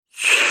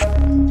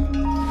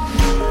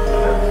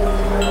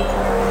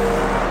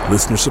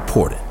Listener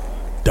supported.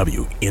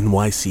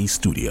 WNYC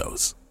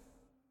Studios.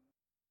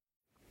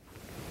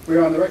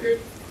 We're on the record.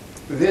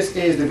 This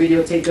is the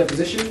videotaped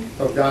deposition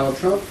of Donald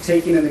Trump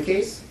taken in the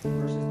case.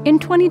 In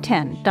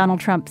 2010, Donald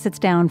Trump sits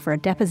down for a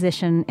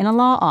deposition in a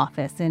law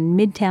office in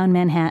Midtown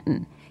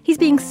Manhattan. He's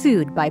being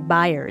sued by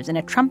buyers in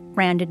a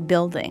Trump-branded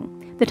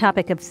building. The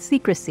topic of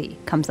secrecy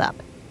comes up.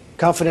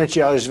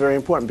 Confidentiality is very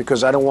important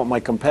because I don't want my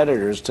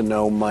competitors to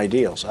know my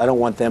deals. I don't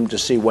want them to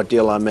see what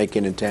deal I'm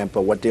making in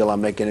Tampa, what deal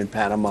I'm making in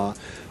Panama,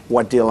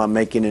 what deal I'm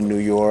making in New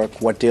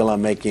York, what deal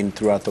I'm making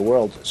throughout the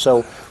world.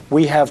 So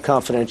we have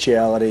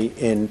confidentiality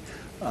in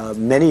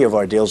many of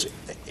our deals,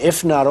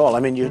 if not all. I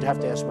mean, you'd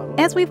have to ask my lawyer.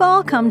 As we've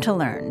all come to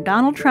learn,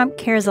 Donald Trump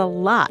cares a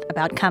lot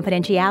about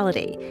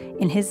confidentiality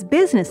in his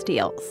business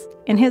deals,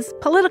 in his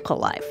political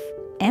life,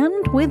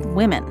 and with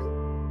women.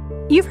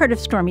 You've heard of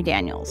Stormy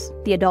Daniels,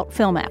 the adult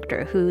film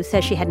actor who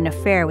says she had an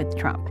affair with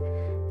Trump.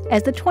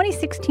 As the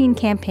 2016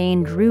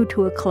 campaign drew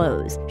to a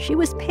close, she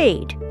was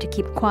paid to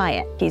keep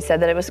quiet. He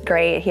said that it was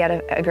great. He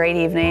had a great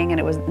evening, and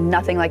it was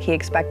nothing like he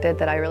expected.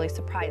 That I really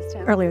surprised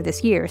him. Earlier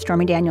this year,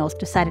 Stormy Daniels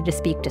decided to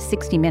speak to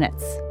 60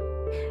 Minutes.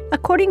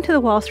 According to the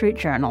Wall Street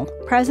Journal,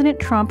 President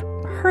Trump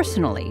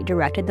personally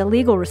directed the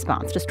legal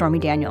response to Stormy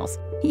Daniels.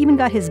 He even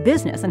got his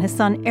business and his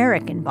son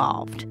Eric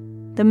involved.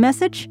 The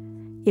message?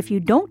 If you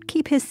don't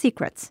keep his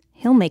secrets,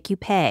 he'll make you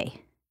pay.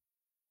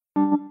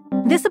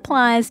 This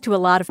applies to a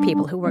lot of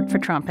people who worked for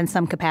Trump in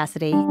some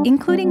capacity,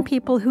 including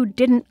people who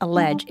didn't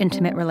allege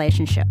intimate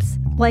relationships,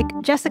 like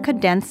Jessica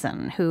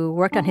Denson, who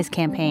worked on his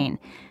campaign.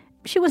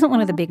 She wasn't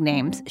one of the big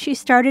names. She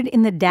started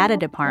in the data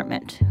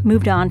department,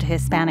 moved on to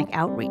Hispanic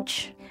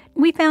outreach.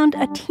 We found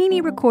a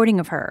teeny recording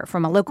of her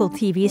from a local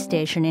TV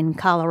station in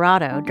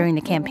Colorado during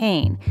the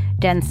campaign.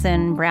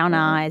 Denson, brown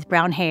eyes,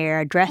 brown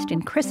hair, dressed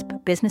in crisp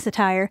business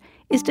attire,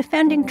 is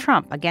defending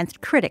Trump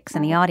against critics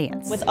in the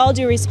audience. With all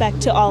due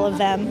respect to all of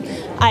them,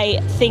 I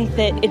think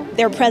that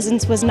their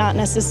presence was not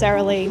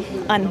necessarily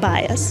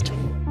unbiased.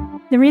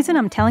 The reason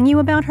I'm telling you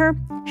about her?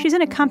 She's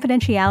in a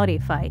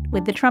confidentiality fight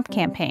with the Trump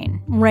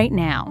campaign right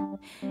now.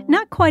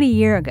 Not quite a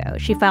year ago,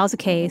 she files a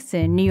case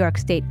in New York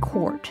State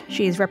court.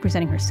 She's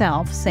representing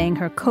herself, saying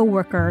her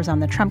co-workers on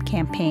the Trump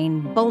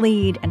campaign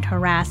bullied and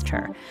harassed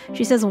her.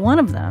 She says one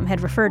of them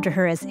had referred to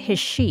her as his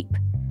sheep.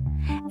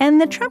 And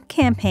the Trump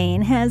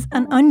campaign has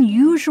an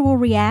unusual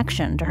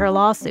reaction to her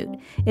lawsuit.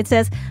 It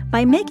says,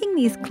 by making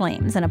these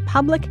claims in a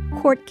public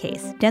court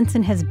case,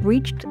 Denson has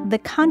breached the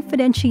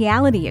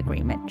confidentiality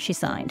agreement she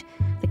signed.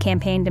 The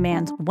campaign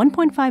demands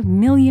 $1.5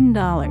 million.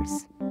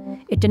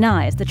 It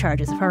denies the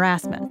charges of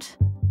harassment.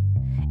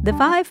 The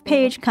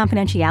 5-page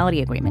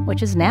confidentiality agreement,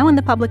 which is now in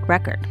the public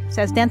record,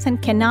 says Denson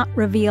cannot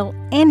reveal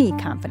any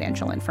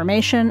confidential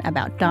information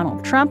about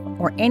Donald Trump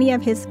or any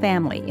of his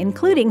family,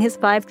 including his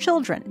 5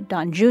 children,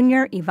 Don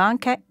Jr.,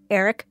 Ivanka,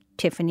 Eric,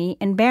 Tiffany,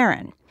 and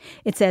Barron.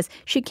 It says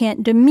she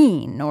can't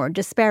demean or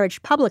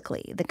disparage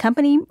publicly the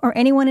company or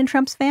anyone in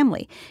Trump's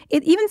family.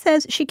 It even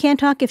says she can't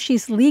talk if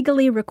she's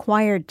legally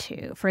required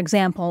to, for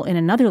example, in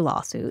another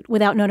lawsuit,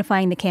 without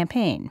notifying the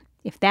campaign.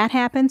 If that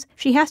happens,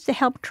 she has to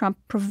help Trump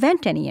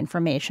prevent any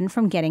information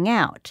from getting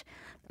out.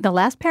 The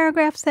last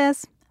paragraph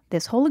says,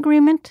 this whole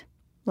agreement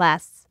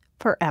lasts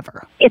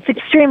forever. It's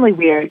extremely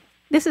weird.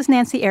 This is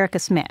Nancy Erica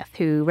Smith,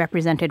 who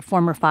represented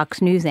former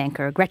Fox News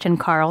anchor Gretchen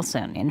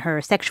Carlson in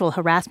her sexual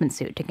harassment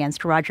suit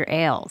against Roger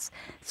Ailes.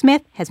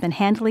 Smith has been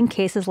handling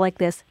cases like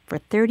this for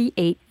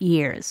 38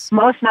 years.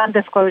 Most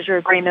non-disclosure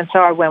agreements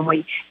are when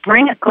we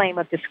bring a claim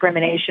of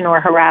discrimination or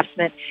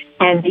harassment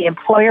and the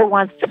employer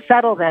wants to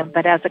settle them,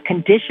 but as a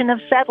condition of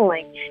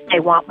settling, they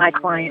want my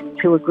client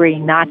to agree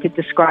not to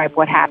describe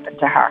what happened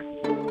to her.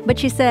 But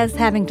she says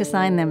having to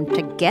sign them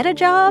to get a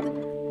job,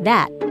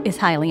 that is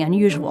highly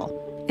unusual,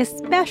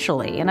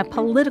 especially in a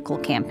political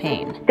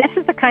campaign. This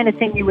is the kind of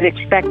thing you would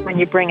expect when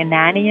you bring a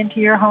nanny into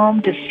your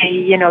home to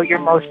see, your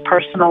most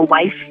personal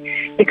life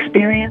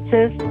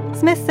experiences.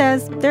 Smith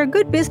says there are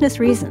good business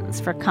reasons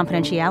for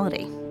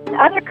confidentiality.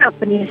 Other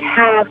companies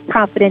have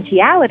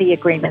confidentiality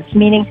agreements,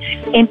 meaning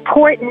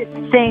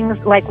important things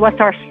like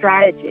what's our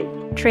strategy.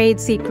 Trade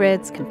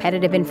secrets,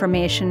 competitive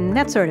information,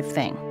 that sort of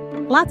thing.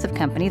 Lots of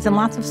companies and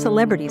lots of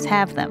celebrities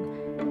have them.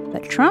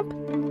 But Trump?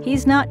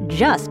 He's not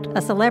just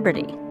a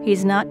celebrity.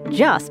 He's not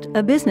just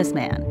a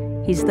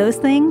businessman. He's those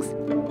things,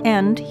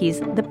 and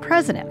he's the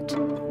president,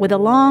 with a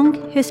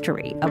long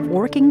history of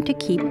working to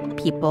keep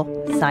people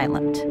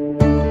silent.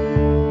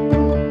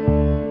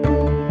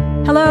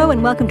 Hello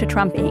and welcome to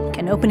Trump Inc.,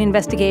 an open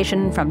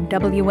investigation from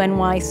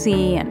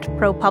WNYC and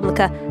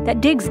ProPublica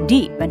that digs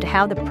deep into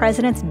how the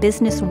president's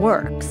business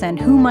works and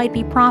who might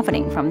be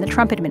profiting from the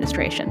Trump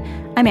administration.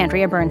 I'm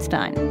Andrea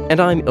Bernstein. And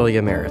I'm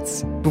Ilya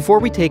Meritz. Before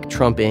we take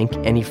Trump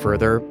Inc. any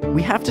further,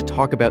 we have to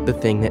talk about the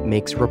thing that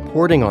makes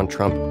reporting on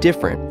Trump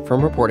different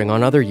from reporting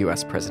on other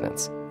U.S.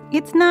 presidents.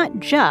 It's not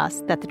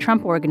just that the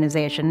Trump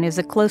Organization is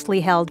a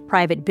closely held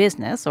private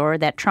business or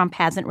that Trump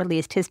hasn't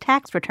released his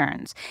tax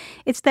returns.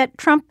 It's that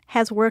Trump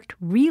has worked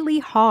really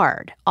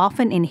hard,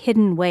 often in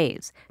hidden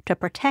ways, to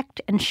protect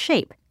and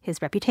shape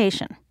his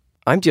reputation.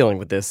 I'm dealing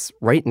with this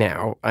right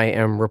now. I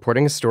am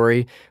reporting a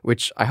story,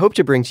 which I hope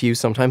to bring to you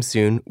sometime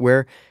soon,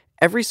 where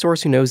every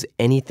source who knows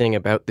anything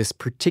about this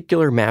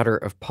particular matter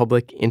of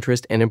public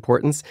interest and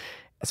importance,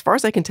 as far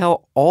as I can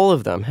tell, all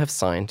of them have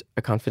signed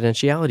a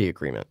confidentiality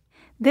agreement.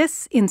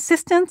 This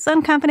insistence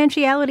on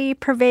confidentiality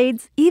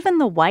pervades even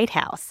the White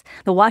House.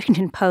 The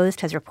Washington Post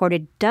has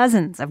reported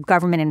dozens of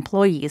government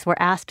employees were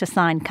asked to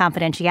sign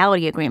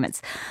confidentiality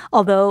agreements,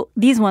 although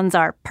these ones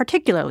are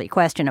particularly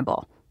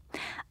questionable.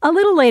 A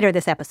little later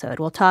this episode,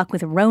 we'll talk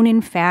with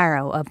Ronan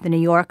Farrow of The New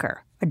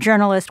Yorker, a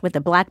journalist with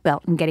a black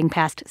belt in getting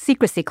past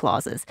secrecy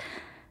clauses.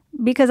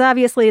 Because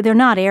obviously they're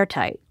not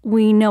airtight.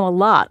 We know a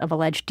lot of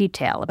alleged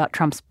detail about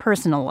Trump's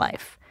personal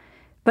life.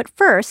 But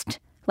first,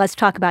 let's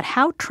talk about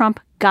how Trump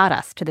got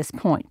us to this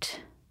point.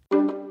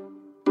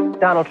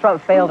 Donald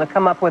Trump failed to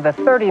come up with a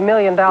 $30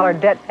 million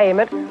debt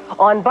payment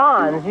on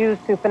bonds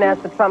used to finance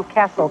the Trump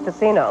Castle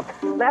Casino.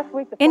 Last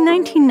week, in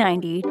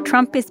 1990,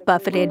 Trump is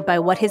buffeted by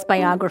what his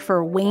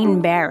biographer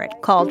Wayne Barrett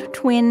called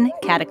twin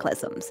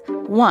cataclysms.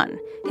 One,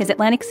 his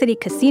Atlantic City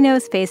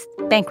casinos face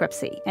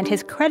bankruptcy, and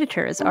his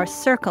creditors are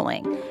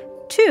circling.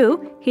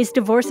 Two, he's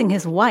divorcing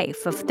his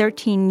wife of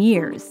 13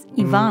 years,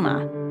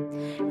 Ivana.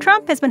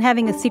 Trump has been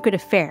having a secret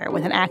affair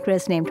with an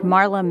actress named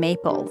Marla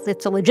Maples.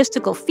 It's a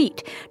logistical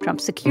feat.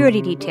 Trump's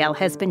security detail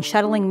has been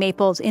shuttling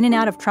Maples in and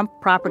out of Trump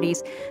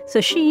properties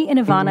so she and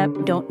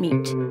Ivana don't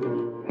meet.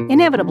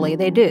 Inevitably,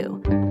 they do.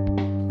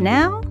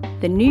 Now,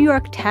 the New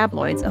York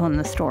tabloids own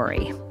the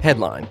story.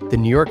 Headline, The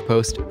New York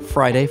Post,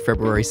 Friday,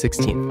 February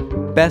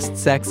 16th. Best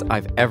sex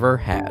I've ever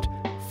had.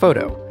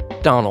 Photo,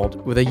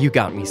 Donald with a you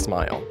got me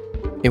smile.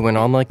 It went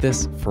on like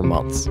this for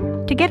months.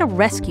 To get a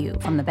rescue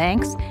from the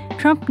banks,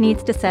 Trump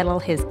needs to settle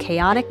his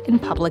chaotic and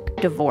public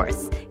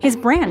divorce. His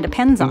brand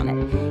depends on it.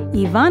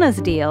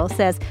 Ivana's deal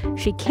says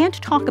she can't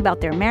talk about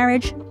their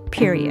marriage,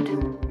 period.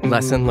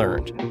 Lesson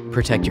learned.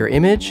 Protect your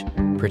image,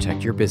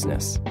 protect your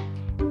business.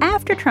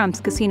 After Trump's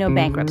casino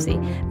bankruptcy,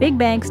 big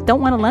banks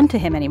don't want to lend to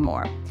him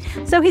anymore.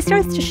 So he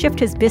starts to shift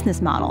his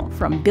business model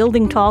from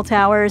building tall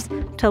towers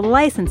to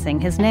licensing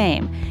his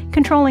name.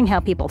 Controlling how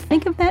people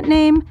think of that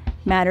name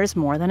matters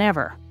more than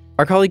ever.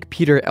 Our colleague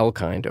Peter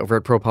Elkind over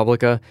at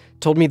ProPublica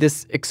told me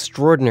this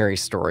extraordinary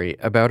story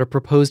about a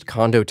proposed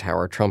condo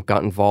tower Trump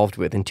got involved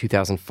with in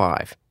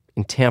 2005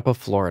 in Tampa,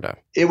 Florida.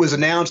 It was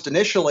announced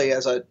initially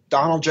as a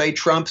Donald J.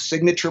 Trump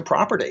signature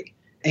property.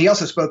 He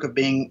also spoke of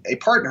being a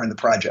partner in the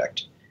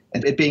project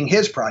and it being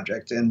his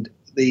project. And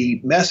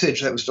the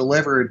message that was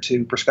delivered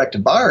to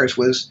prospective buyers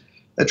was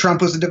that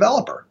Trump was a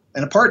developer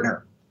and a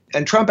partner.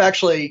 And Trump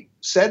actually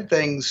said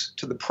things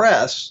to the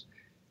press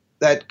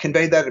that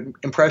conveyed that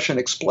impression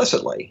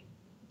explicitly.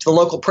 To the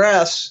local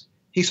press,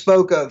 he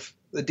spoke of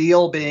the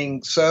deal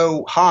being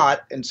so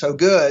hot and so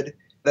good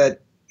that,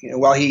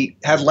 while he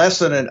had less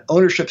than an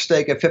ownership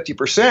stake of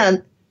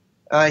 50%,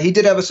 he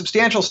did have a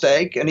substantial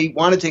stake and he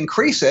wanted to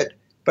increase it,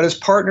 but his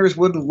partners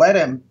wouldn't let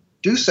him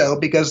do so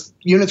because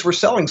units were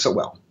selling so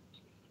well.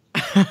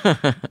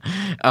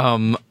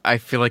 I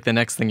feel like the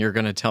next thing you're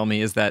going to tell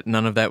me is that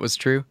none of that was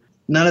true?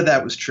 None of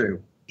that was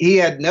true. He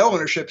had no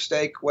ownership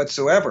stake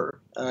whatsoever.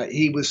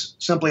 He was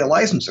simply a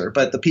licenser,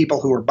 but the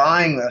people who were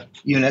buying the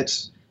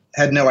units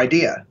had no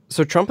idea.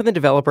 So Trump and the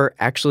developer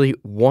actually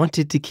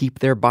wanted to keep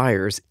their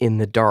buyers in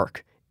the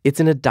dark. It's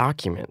in a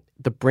document,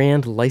 the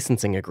brand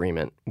licensing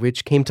agreement,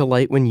 which came to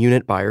light when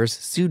unit buyers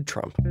sued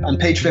Trump. On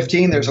page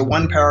 15, there's a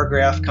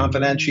one-paragraph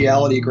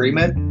confidentiality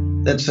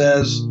agreement that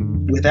says,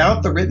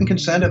 without the written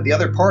consent of the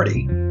other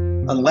party,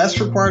 unless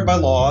required by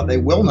law, they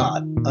will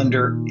not,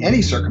 under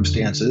any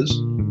circumstances,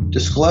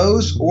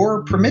 disclose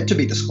or permit to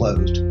be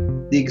disclosed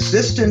the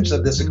existence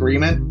of this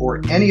agreement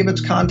or any of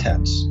its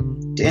contents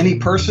to any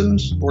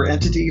persons or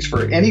entities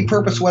for any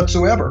purpose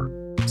whatsoever.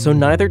 So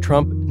neither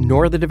Trump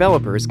nor the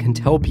developers can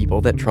tell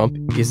people that Trump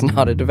is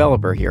not a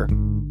developer here.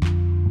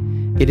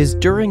 It is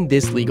during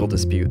this legal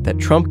dispute that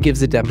Trump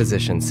gives a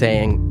deposition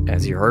saying,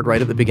 as you heard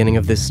right at the beginning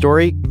of this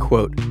story,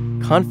 quote,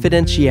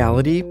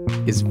 confidentiality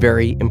is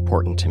very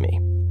important to me.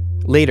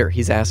 Later,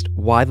 he's asked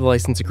why the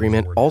license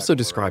agreement also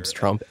describes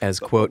Trump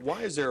as, quote,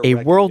 a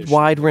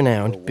worldwide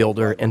renowned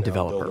builder and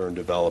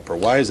developer.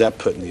 Why is that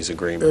put in these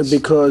agreements?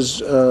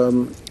 Because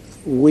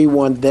we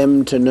want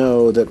them to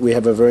know that we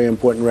have a very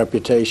important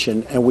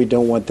reputation and we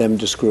don't want them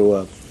to screw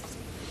up.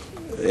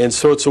 And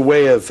so it's a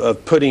way of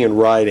putting in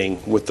writing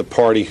with the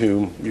party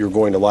whom you're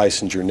going to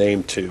license your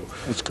name to.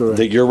 That's correct.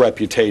 That your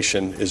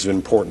reputation is an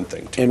important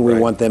thing to you. And we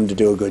want them to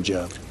do a good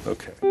job.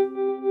 Okay.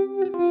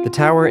 The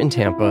tower in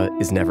Tampa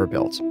is never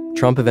built.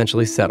 Trump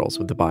eventually settles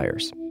with the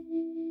buyers.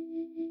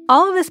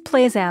 All of this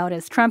plays out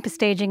as Trump is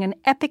staging an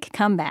epic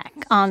comeback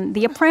on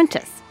The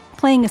Apprentice,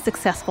 playing a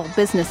successful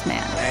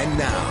businessman. And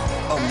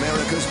now,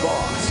 America's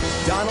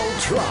boss, Donald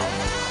Trump.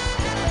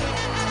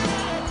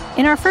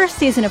 In our first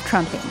season of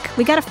Trump Inc.,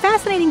 we got a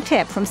fascinating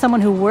tip from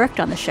someone who worked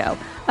on the show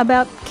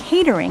about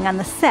catering on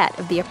the set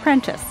of The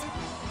Apprentice.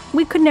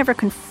 We could never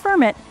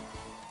confirm it.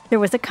 There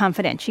was a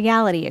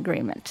confidentiality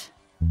agreement.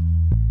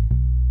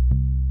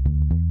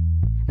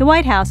 The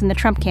White House and the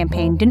Trump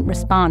campaign didn't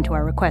respond to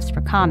our request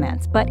for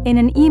comments, but in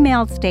an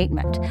emailed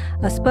statement,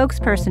 a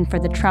spokesperson for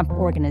the Trump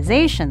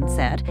Organization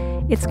said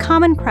it's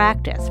common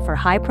practice for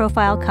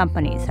high-profile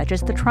companies such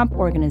as the Trump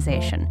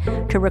Organization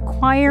to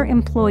require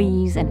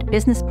employees and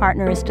business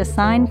partners to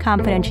sign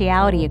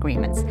confidentiality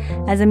agreements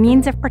as a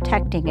means of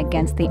protecting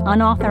against the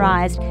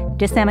unauthorized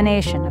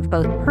dissemination of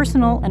both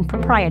personal and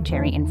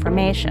proprietary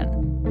information.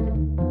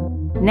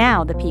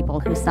 Now, the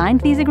people who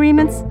signed these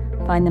agreements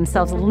find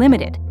themselves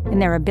limited in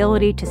their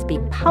ability to speak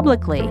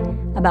publicly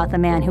about the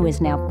man who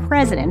is now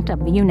President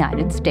of the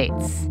United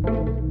States.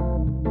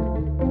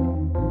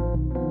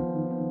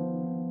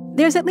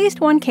 There's at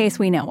least one case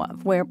we know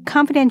of where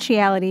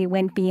confidentiality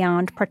went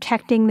beyond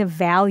protecting the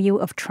value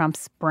of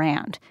Trump's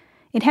brand.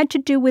 It had to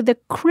do with a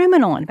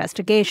criminal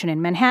investigation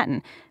in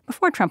Manhattan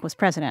before Trump was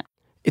president.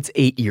 It's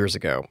 8 years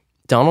ago.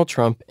 Donald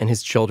Trump and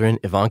his children,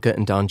 Ivanka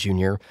and Don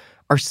Jr.,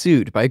 are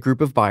sued by a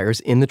group of buyers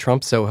in the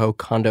Trump Soho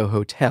condo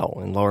hotel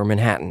in Lower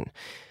Manhattan.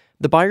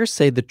 The buyers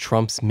say the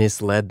Trumps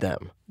misled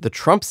them. The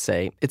Trumps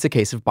say it's a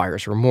case of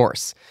buyer's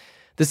remorse.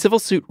 The civil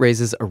suit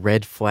raises a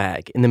red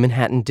flag in the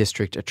Manhattan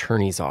District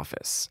Attorney's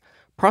Office.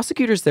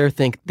 Prosecutors there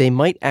think they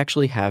might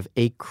actually have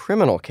a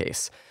criminal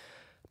case.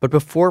 But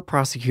before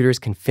prosecutors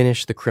can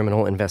finish the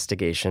criminal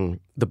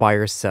investigation, the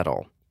buyers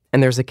settle.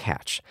 And there's a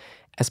catch.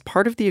 As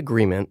part of the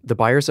agreement, the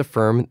buyers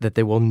affirm that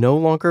they will no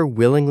longer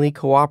willingly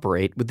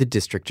cooperate with the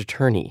district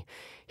attorney.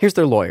 Here's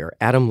their lawyer,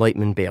 Adam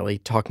Lightman Bailey,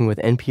 talking with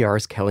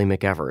NPR's Kelly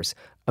McEvers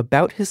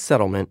about his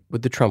settlement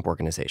with the Trump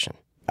Organization.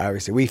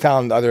 Obviously, we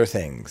found other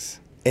things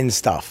in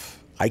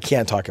stuff. I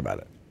can't talk about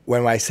it.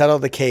 When I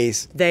settled the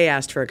case... They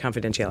asked for a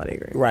confidentiality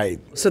agreement.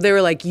 Right. So they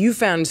were like, you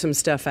found some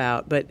stuff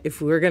out, but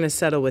if we're going to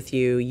settle with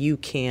you, you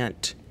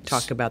can't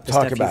talk about the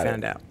stuff you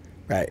found out.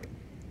 Right.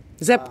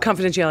 Is that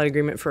confidentiality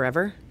agreement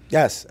forever?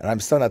 Yes, and I'm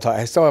still not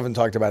I still haven't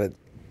talked about it.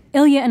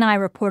 Ilya and I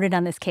reported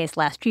on this case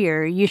last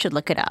year. You should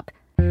look it up.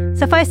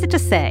 Suffice it to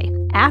say,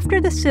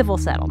 after the civil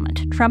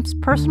settlement, Trump's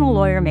personal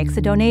lawyer makes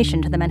a donation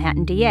to the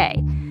Manhattan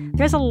DA.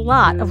 There's a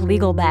lot of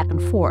legal back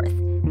and forth.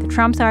 The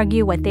Trumps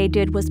argue what they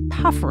did was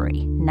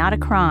puffery, not a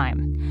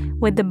crime.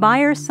 With the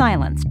buyer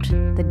silenced,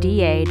 the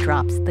DA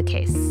drops the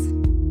case.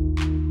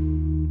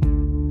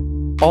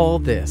 All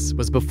this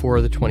was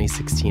before the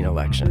 2016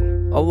 election.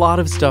 A lot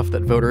of stuff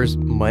that voters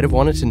might have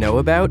wanted to know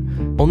about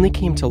only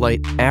came to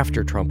light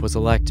after Trump was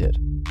elected.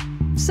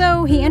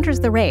 So he enters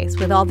the race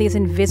with all these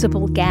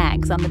invisible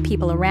gags on the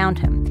people around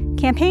him.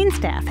 Campaign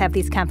staff have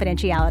these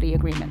confidentiality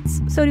agreements.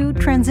 So do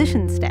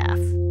transition staff.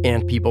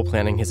 And people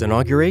planning his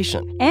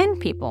inauguration. And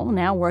people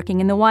now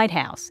working in the White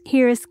House.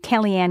 Here's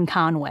Kellyanne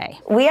Conway.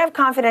 We have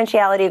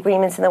confidentiality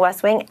agreements in the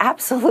West Wing.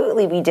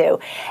 Absolutely we do.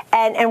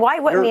 And why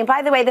wouldn't we? And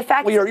by the way, the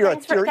fact is,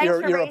 thanks for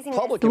raising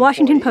this. The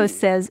Washington Post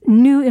says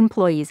new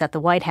employees at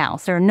the White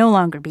House are no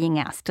longer being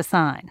asked to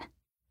sign.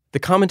 The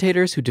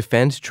commentators who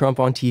defend Trump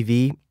on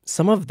TV,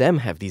 some of them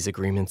have these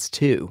agreements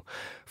too.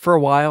 For a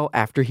while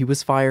after he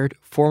was fired,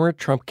 former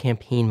Trump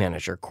campaign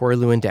manager Corey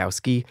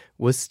Lewandowski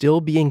was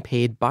still being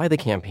paid by the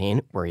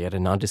campaign, where he had a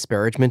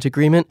non-disparagement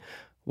agreement,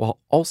 while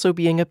also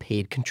being a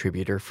paid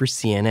contributor for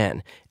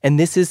CNN. And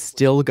this is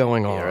still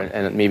going on.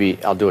 And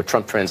maybe I'll do a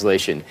Trump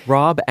translation.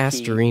 Rob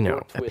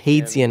Astorino, a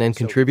paid CNN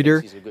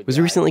contributor, was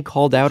recently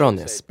called out on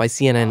this by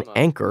CNN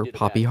anchor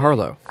Poppy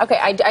Harlow. Okay,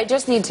 I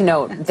just need to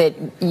note that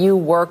you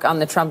work on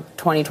the Trump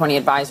 2020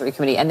 Advisory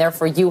Committee, and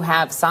therefore you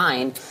have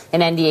signed an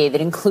NDA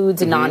that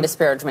includes a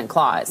non-disparagement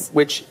clause.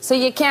 So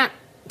you can't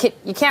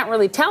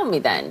really tell me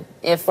then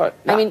if, I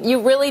mean, you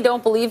really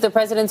don't believe the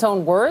president's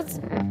own words?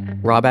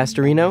 Rob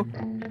Astorino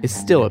is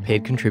still a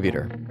paid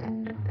contributor.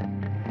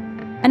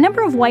 A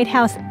number of White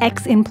House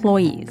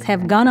ex-employees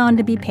have gone on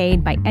to be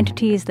paid by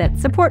entities that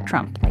support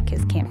Trump, like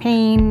his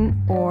campaign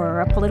or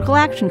a political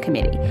action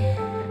committee.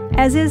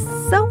 As is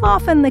so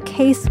often the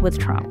case with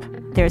Trump,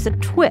 there's a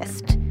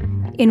twist.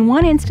 In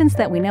one instance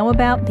that we know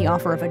about, the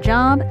offer of a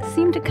job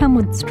seemed to come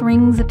with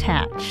strings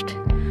attached.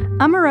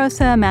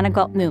 Omarosa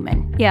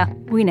Manigault-Newman, yeah,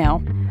 we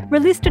know,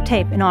 released a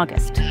tape in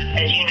August.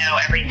 As you know,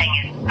 everything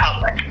is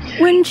public.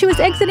 When she was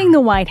exiting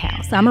the White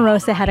House,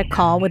 Omarosa had a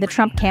call with a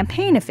Trump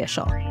campaign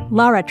official,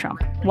 Lara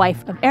Trump,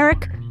 wife of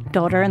Eric,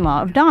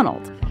 daughter-in-law of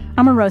Donald.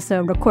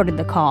 Omarosa recorded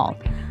the call.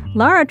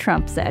 Lara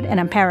Trump said, and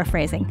I'm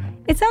paraphrasing,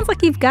 "It sounds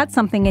like you've got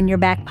something in your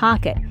back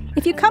pocket.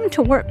 If you come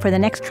to work for the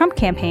next Trump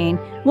campaign,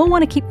 we'll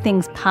want to keep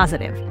things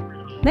positive."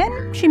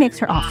 Then she makes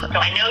her offer. So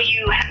I know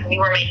you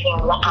were making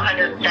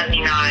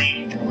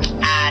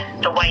 $179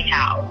 at the White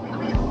House,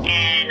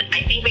 and I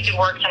think we could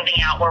work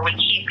something out where we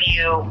keep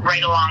you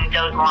right along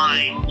those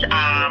lines.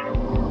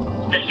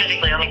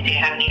 Specifically, let me see, I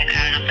haven't even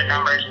added up the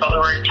numbers, but we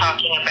were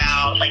talking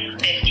about like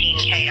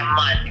 $15K a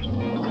month,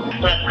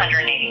 so that's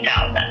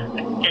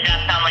 $180,000. Does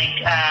that sound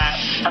like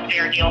a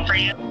fair deal for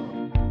you?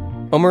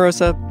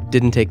 Omarosa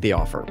didn't take the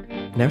offer.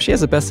 Now she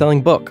has a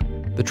best-selling book.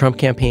 The Trump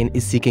campaign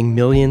is seeking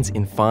millions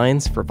in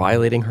fines for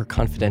violating her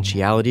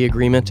confidentiality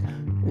agreement.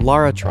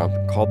 Lara Trump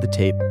called the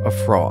tape a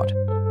fraud.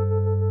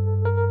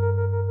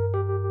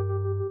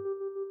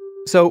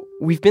 So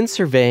we've been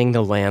surveying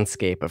the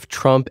landscape of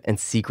Trump and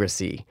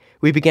secrecy.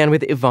 We began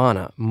with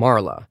Ivana,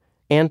 Marla,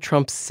 and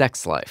Trump's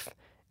sex life.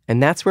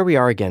 And that's where we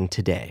are again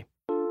today.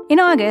 In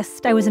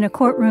August, I was in a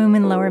courtroom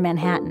in Lower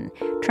Manhattan.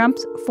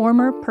 Trump's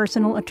former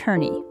personal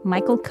attorney,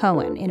 Michael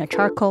Cohen, in a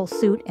charcoal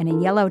suit and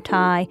a yellow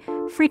tie,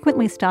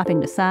 frequently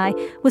stopping to sigh,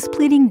 was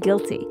pleading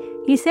guilty.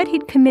 He said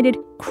he'd committed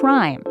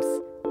crimes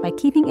by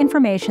keeping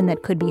information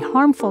that could be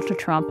harmful to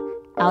Trump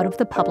out of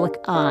the public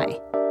eye.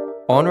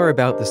 On or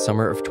about the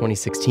summer of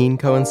 2016,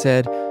 Cohen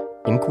said,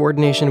 in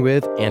coordination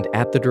with and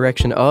at the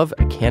direction of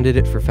a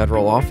candidate for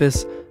federal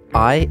office,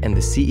 I and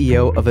the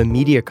CEO of a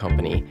media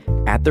company,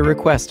 at the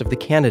request of the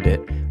candidate,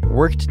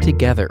 worked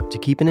together to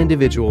keep an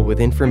individual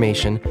with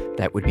information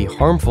that would be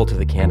harmful to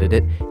the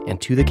candidate and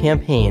to the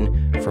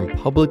campaign from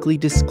publicly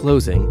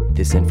disclosing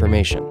this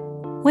information.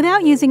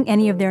 Without using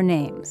any of their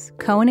names,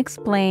 Cohen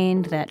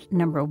explained that,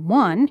 number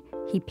one,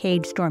 he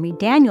paid Stormy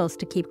Daniels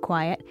to keep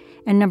quiet,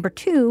 and number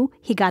two,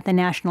 he got the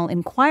National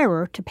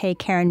Enquirer to pay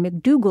Karen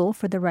McDougal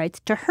for the rights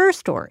to her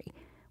story,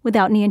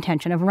 without any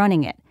intention of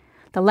running it.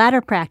 The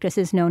latter practice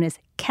is known as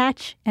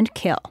catch and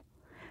kill.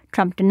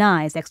 Trump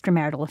denies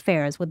extramarital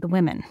affairs with the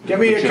women.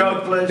 Give me your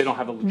Coke, please.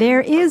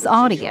 There is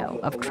audio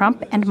of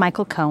Trump and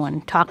Michael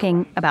Cohen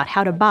talking about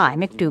how to buy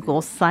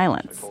McDougal's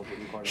silence.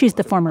 She's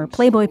the former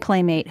Playboy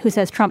playmate who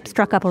says Trump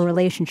struck up a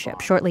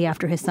relationship shortly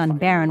after his son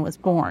Barron was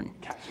born.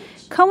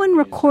 Cohen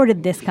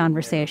recorded this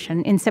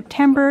conversation in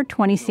September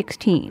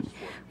 2016.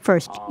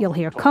 First, you'll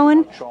hear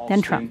Cohen,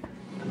 then Trump.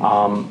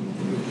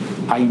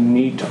 I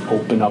need to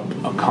open up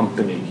a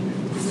company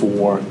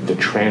for the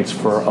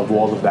transfer of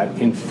all of that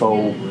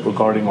info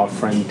regarding our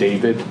friend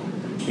David,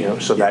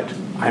 so that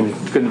I'm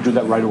going to do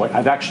that right away.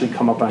 I've actually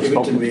come up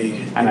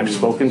and I've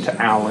spoken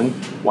to Alan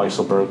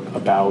Weisselberg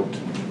about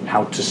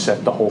how to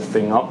set the whole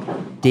thing up.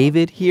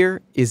 David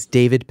here is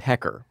David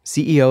Pecker,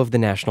 CEO of the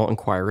National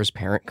Enquirer's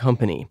parent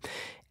company.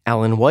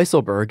 Alan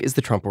Weisselberg is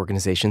the Trump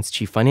Organization's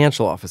chief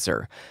financial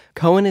officer.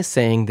 Cohen is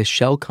saying the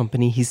shell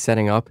company he's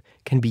setting up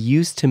can be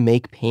used to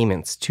make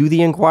payments to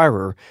the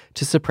Enquirer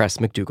to suppress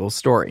McDougal's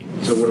story.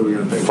 So what are we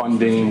going to pay?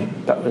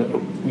 Funding,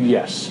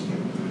 yes.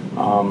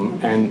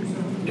 And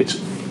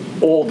it's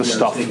all the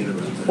stuff,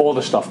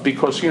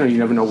 because, you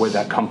never know where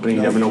that company,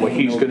 you never know where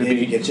he's going to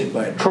be.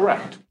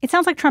 Correct. It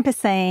sounds like Trump is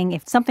saying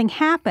if something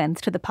happens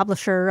to the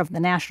publisher of the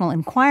National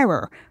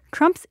Enquirer,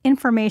 Trump's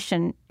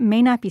information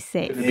may not be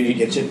safe.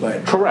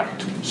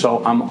 Correct.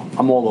 So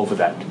I'm all over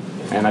that.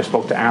 And I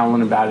spoke to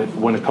Alan about it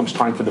when it comes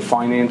time for the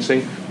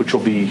financing, which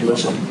will be...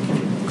 Listen,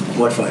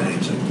 what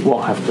financing?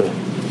 We'll have to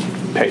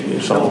pay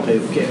you. So I'll pay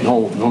with cash.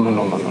 No.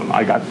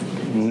 I got...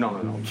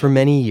 No. For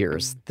many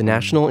years, the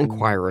National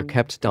Enquirer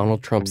kept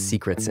Donald Trump's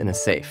secrets in a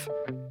safe.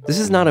 This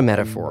is not a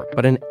metaphor,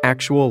 but an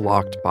actual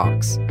locked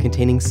box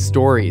containing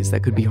stories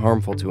that could be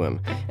harmful to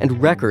him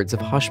and records of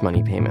hush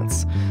money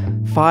payments.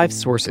 5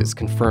 sources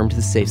confirmed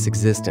the safe's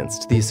existence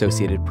to the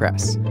Associated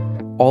Press.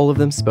 All of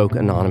them spoke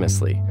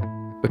anonymously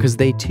because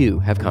they too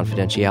have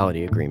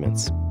confidentiality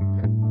agreements.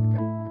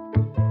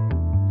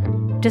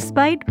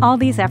 Despite all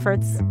these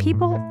efforts,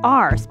 people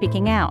are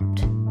speaking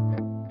out.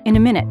 In a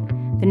minute,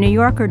 the New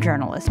Yorker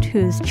journalist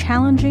who's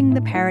challenging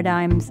the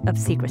paradigms of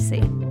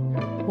secrecy.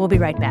 We'll be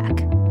right back.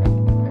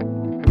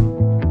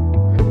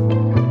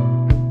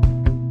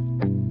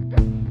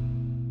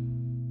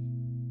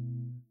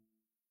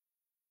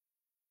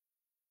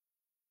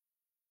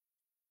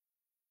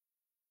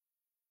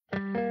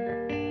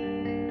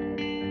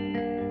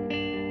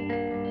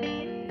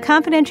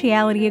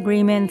 Confidentiality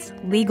agreements,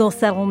 legal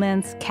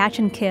settlements, catch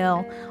and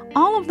kill,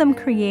 all of them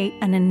create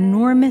an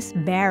enormous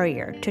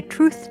barrier to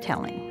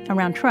truth-telling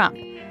around Trump.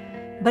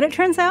 But it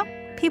turns out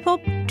people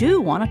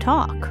do want to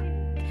talk.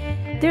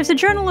 There's a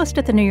journalist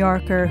at The New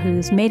Yorker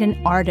who's made an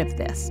art of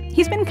this.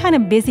 He's been kind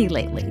of busy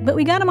lately, but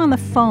we got him on the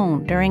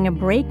phone during a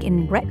break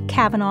in Brett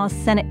Kavanaugh's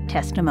Senate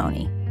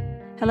testimony.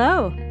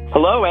 Hello.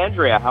 Hello,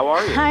 Andrea. How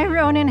are you? Hi,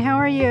 Ronan. How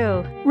are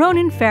you?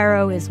 Ronan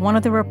Farrow is one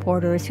of the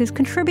reporters who's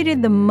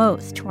contributed the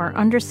most to our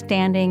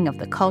understanding of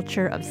the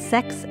culture of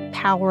sex,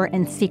 power,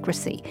 and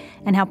secrecy,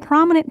 and how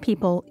prominent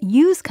people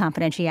use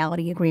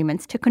confidentiality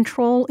agreements to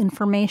control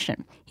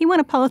information. He won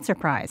a Pulitzer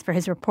Prize for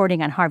his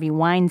reporting on Harvey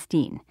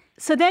Weinstein.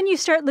 So then you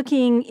start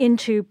looking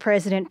into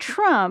President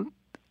Trump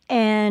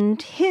and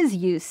his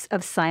use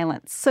of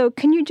silence. So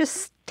can you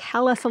just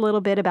tell us a little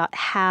bit about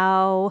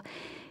how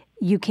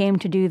you came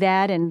to do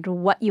that and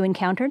what you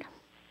encountered?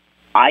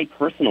 I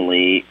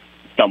personally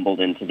stumbled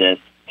into this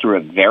through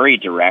a very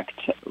direct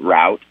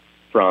route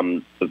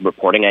from the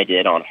reporting I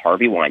did on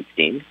Harvey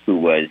Weinstein, who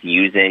was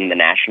using the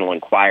National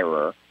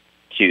Enquirer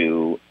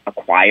to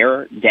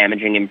acquire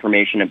damaging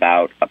information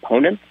about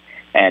opponents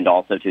and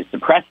also to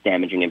suppress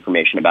damaging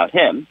information about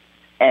him.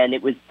 And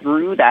it was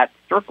through that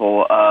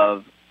circle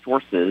of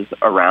sources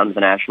around the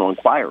National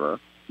Enquirer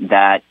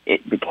that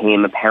it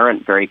became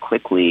apparent very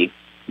quickly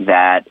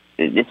that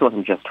this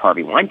wasn't just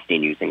Harvey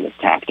Weinstein using this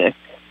tactic.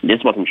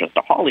 This wasn't just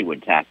a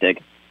Hollywood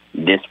tactic.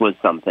 This was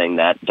something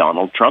that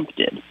Donald Trump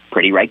did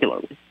pretty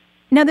regularly.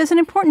 Now, there's an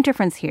important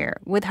difference here.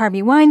 With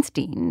Harvey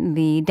Weinstein,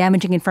 the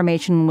damaging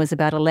information was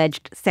about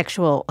alleged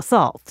sexual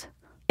assault.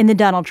 In the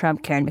Donald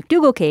Trump Karen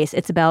McDougal case,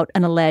 it's about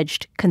an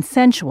alleged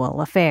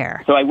consensual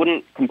affair. So I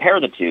wouldn't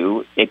compare the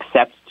two,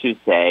 except to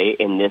say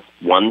in this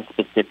one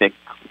specific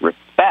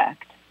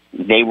respect,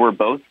 they were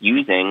both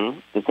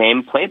using the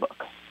same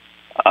playbook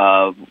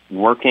of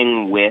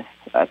working with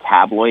a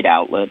tabloid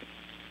outlet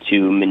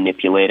to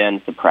manipulate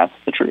and suppress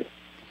the truth.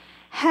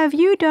 Have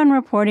you done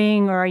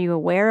reporting, or are you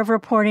aware of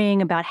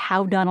reporting about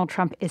how Donald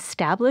Trump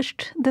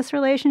established this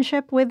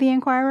relationship with the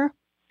Inquirer?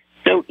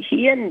 So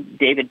he and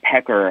David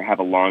Pecker have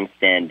a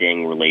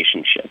long-standing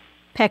relationship.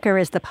 Pecker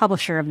is the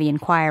publisher of the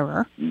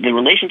Inquirer. The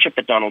relationship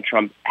that Donald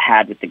Trump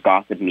had with the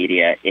gossip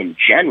media in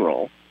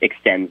general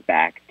extends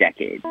back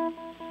decades.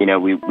 You know,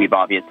 we've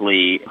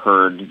obviously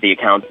heard the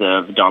accounts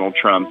of Donald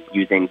Trump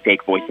using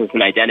fake voices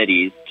and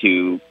identities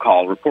to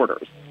call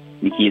reporters.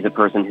 He's a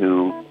person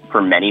who,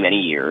 for many, many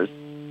years,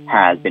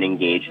 has been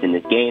engaged in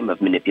this game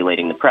of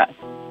manipulating the press.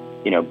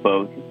 You know,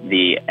 both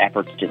the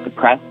efforts to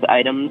suppress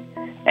items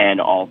and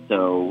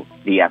also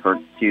the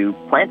efforts to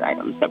plant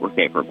items that were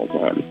favorable to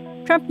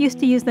him. Trump used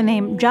to use the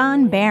name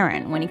John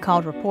Barron when he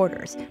called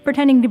reporters,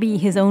 pretending to be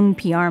his own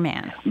PR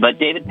man. But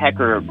David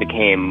Pecker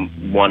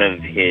became one of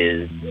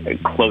his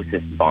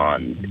closest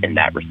bonds in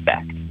that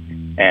respect.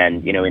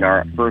 And, you know, in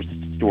our first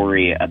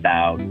story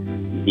about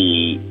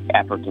the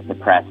effort to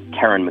suppress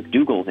Karen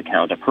McDougal's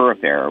account of her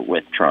affair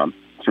with Trump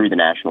through the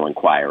National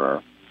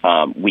Enquirer,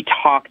 we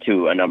talked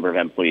to a number of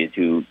employees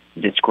who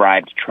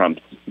described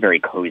Trump's very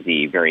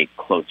cozy, very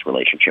close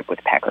relationship with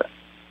Pecker.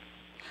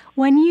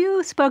 When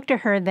you spoke to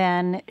her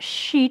then,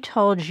 she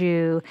told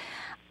you,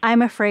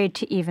 "I'm afraid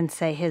to even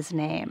say his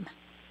name."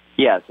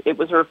 Yes, it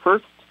was her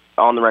first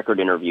on-the-record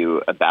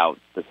interview about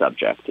the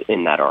subject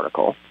in that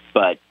article,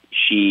 but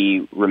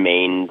she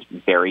remained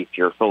very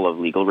fearful of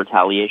legal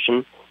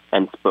retaliation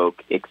and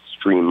spoke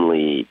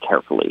extremely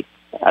carefully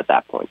at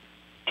that point.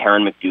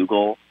 Karen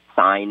McDougal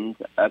signed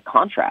a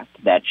contract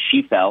that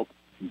she felt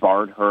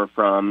barred her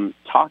from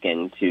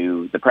talking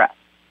to the press.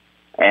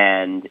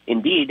 And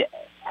indeed,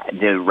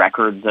 the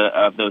records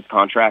of those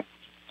contracts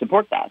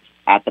support that.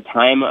 At the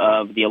time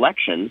of the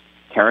election,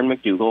 Karen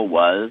McDougal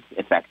was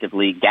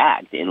effectively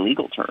gagged in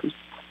legal terms.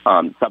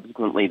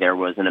 Subsequently, there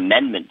was an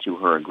amendment to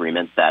her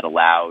agreement that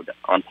allowed,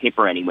 on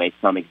paper anyway,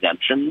 some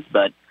exemptions.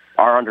 But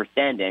our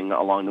understanding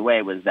along the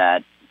way was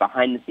that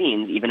behind the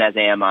scenes, even as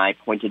AMI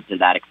pointed to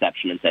that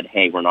exception and said,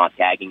 hey, we're not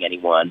gagging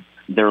anyone,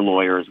 their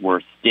lawyers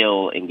were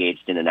still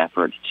engaged in an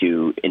effort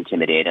to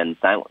intimidate and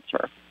silence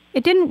her.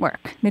 It didn't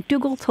work.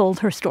 McDougal told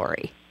her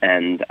story.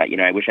 And,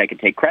 I wish I could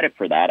take credit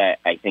for that.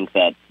 I think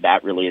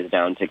that really is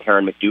down to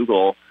Karen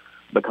McDougal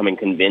becoming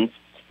convinced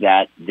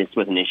that this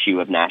was an issue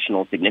of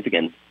national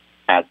significance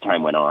as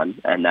time went on,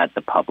 and that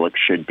the public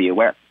should be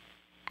aware.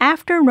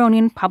 After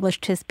Ronen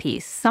published his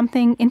piece,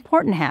 something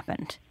important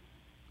happened.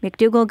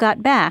 McDougal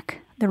got back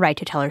the right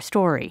to tell her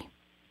story.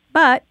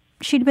 But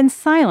she'd been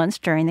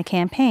silenced during the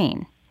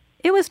campaign.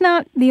 It was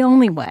not the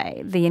only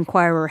way the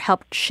Inquirer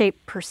helped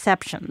shape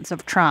perceptions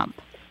of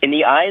Trump. In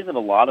the eyes of a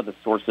lot of the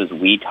sources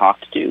we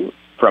talked to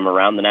from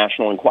around the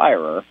National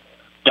Enquirer,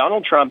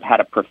 Donald Trump had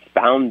a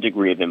profound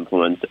degree of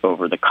influence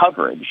over the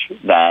coverage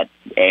that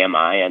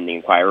AMI and the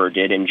Enquirer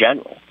did in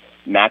general.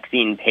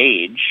 Maxine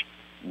Page,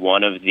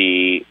 one of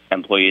the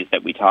employees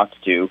that we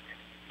talked to,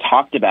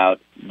 talked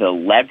about the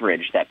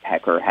leverage that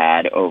Pecker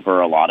had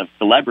over a lot of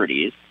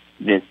celebrities.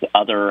 This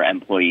other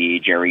employee,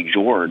 Jerry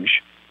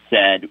George,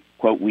 said,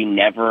 quote, "We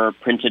never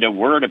printed a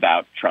word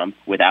about Trump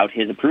without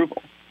his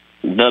approval."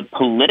 The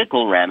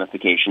political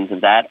ramifications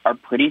of that are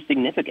pretty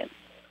significant.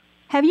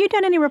 Have you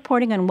done any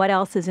reporting on what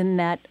else is in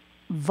that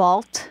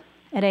vault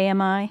at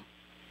AMI?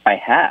 I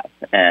have,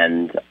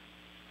 and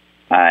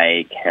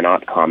I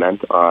cannot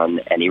comment on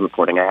any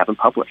reporting I haven't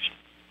published.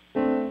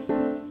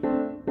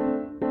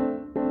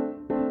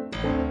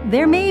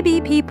 There may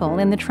be people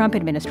in the Trump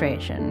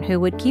administration who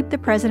would keep the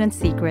president's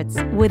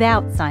secrets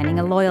without signing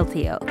a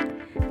loyalty oath.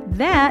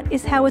 That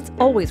is how it's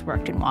always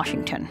worked in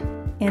Washington.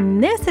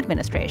 In this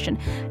administration,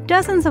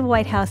 dozens of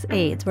White House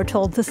aides were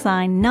told to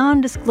sign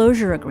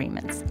non-disclosure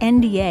agreements,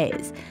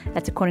 NDAs.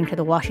 That's according to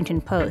the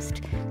Washington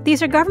Post.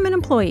 These are government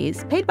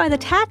employees paid by the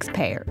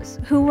taxpayers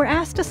who were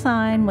asked to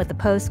sign what the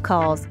Post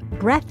calls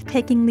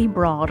breathtakingly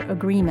broad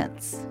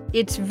agreements.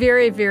 It's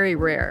very, very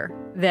rare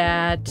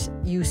that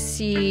you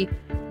see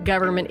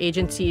government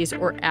agencies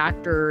or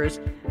actors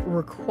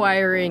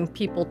requiring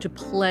people to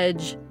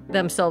pledge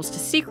themselves to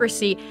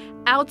secrecy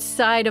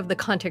outside of the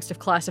context of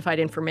classified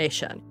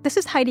information. This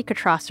is Heidi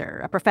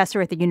Katrasser, a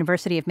professor at the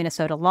University of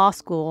Minnesota Law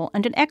School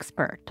and an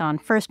expert on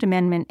First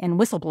Amendment and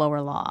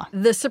whistleblower law.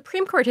 The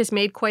Supreme Court has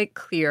made quite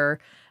clear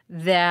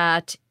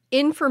that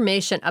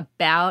information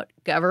about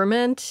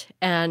government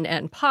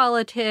and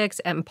politics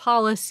and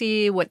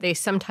policy, what they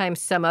sometimes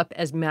sum up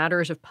as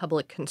matters of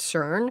public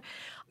concern,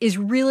 is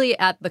really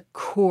at the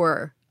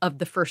core of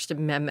the First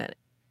Amendment.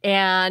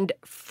 And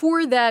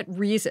for that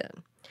reason,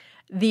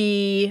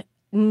 the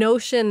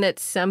notion that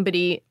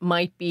somebody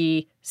might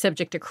be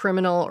subject to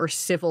criminal or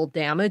civil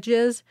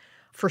damages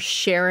for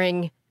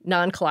sharing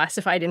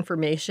non-classified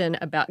information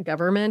about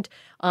government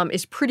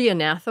is pretty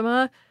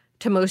anathema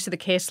to most of the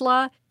case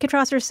law.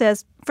 Kitrosser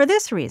says, for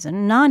this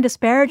reason,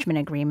 non-disparagement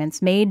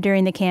agreements made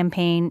during the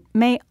campaign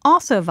may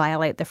also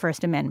violate the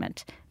First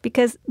Amendment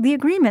because the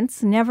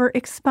agreements never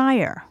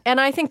expire. And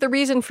I think the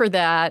reason for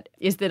that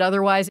is that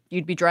otherwise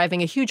you'd be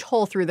driving a huge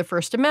hole through the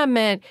First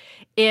Amendment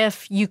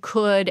if you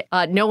could,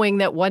 knowing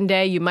that one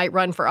day you might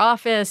run for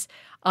office,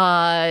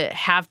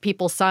 have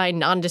people sign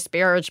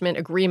non-disparagement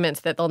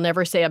agreements that they'll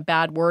never say a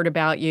bad word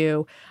about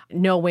you,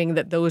 knowing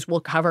that those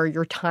will cover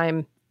your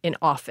time in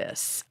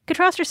office.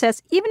 Kitrosser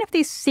says even if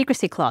these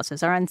secrecy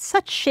clauses are on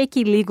such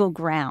shaky legal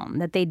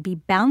ground that they'd be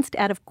bounced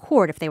out of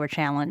court if they were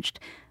challenged,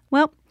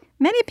 well,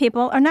 many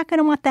people are not going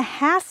to want the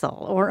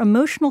hassle or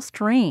emotional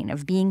strain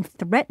of being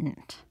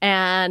threatened.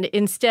 And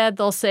instead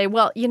they'll say,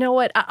 well, you know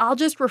what, I'll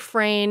just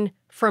refrain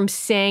from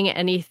saying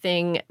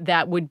anything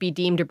that would be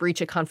deemed a breach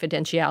of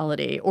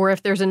confidentiality. Or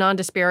if there's a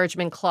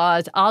non-disparagement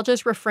clause, I'll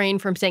just refrain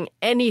from saying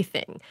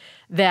anything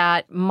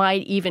that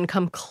might even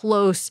come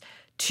close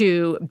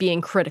to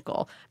being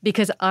critical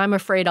because I'm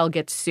afraid I'll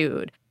get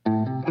sued.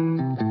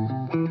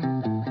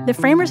 The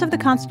framers of the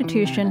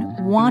Constitution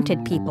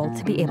wanted people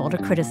to be able to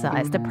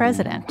criticize the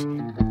president.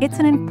 It's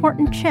an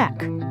important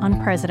check on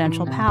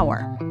presidential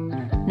power.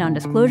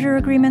 Non-disclosure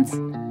agreements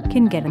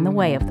can get in the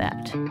way of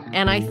that.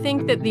 And I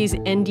think that these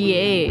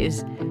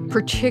NDAs,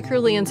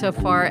 particularly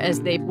insofar as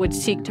they would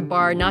seek to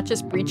bar not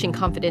just breaching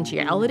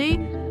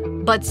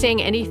confidentiality, but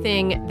saying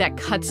anything that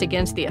cuts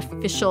against the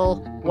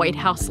official White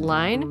House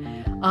line,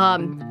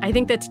 I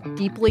think that's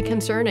deeply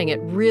concerning.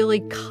 It really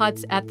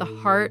cuts at the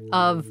heart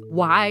of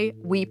why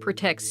we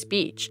protect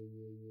speech.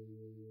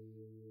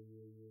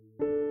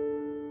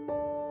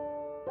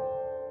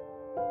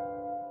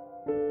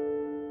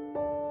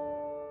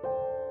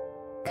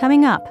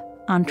 Coming up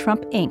on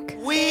Trump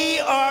Inc. We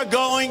are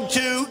going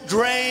to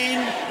drain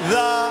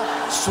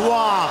the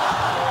swamp.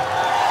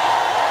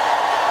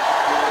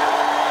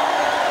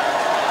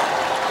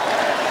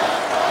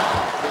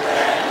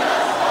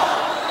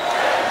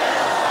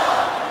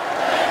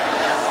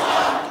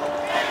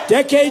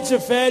 Decades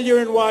of failure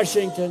in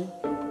Washington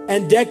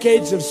and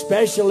decades of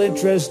special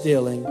interest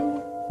dealing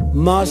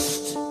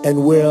must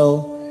and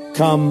will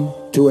come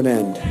to an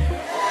end.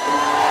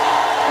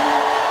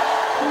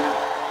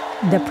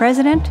 The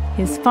president,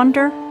 his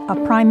funder, a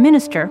prime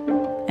minister,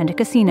 and a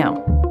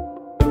casino.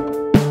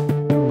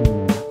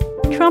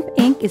 Trump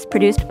Inc. is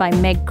produced by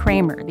Meg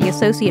Kramer. The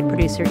associate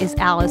producer is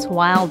Alice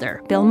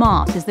Wilder. Bill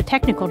Moss is the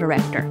technical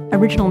director.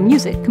 Original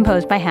music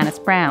composed by Hannes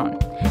Brown.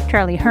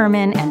 Charlie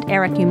Herman and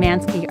Eric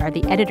Umansky are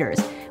the editors.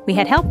 We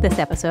had help this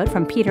episode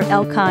from Peter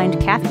Elkind,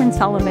 Catherine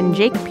Sullivan,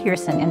 Jake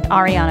Pearson, and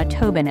Ariana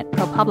Tobin at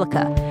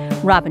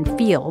ProPublica. Robin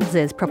Fields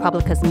is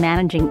ProPublica's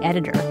managing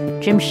editor.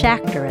 Jim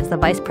Schachter is the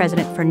vice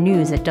president for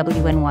news at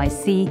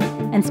WNYC.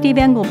 And Steve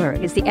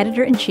Engelberg is the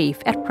editor-in-chief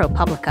at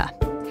ProPublica.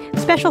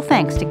 Special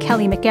thanks to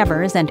Kelly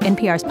McEvers and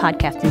NPR's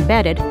podcast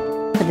Embedded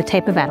for the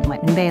tape of Adam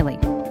Lightman Bailey.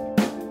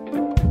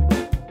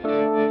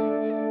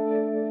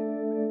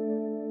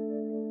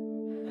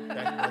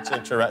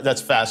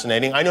 That's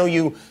fascinating. I know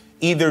you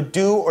either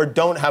do or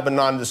don't have a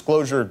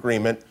non-disclosure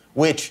agreement,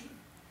 which,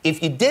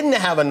 if you didn't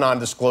have a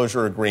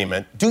non-disclosure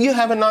agreement, do you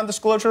have a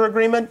non-disclosure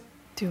agreement?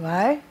 Do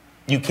I?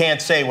 You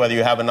can't say whether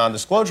you have a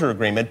non-disclosure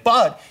agreement,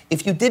 but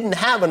if you didn't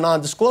have a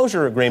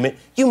non-disclosure agreement,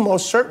 you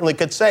most certainly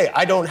could say,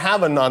 I don't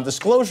have a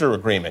non-disclosure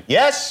agreement.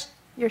 Yes?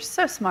 You're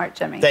so smart,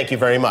 Jimmy. Thank you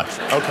very much.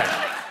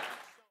 Okay.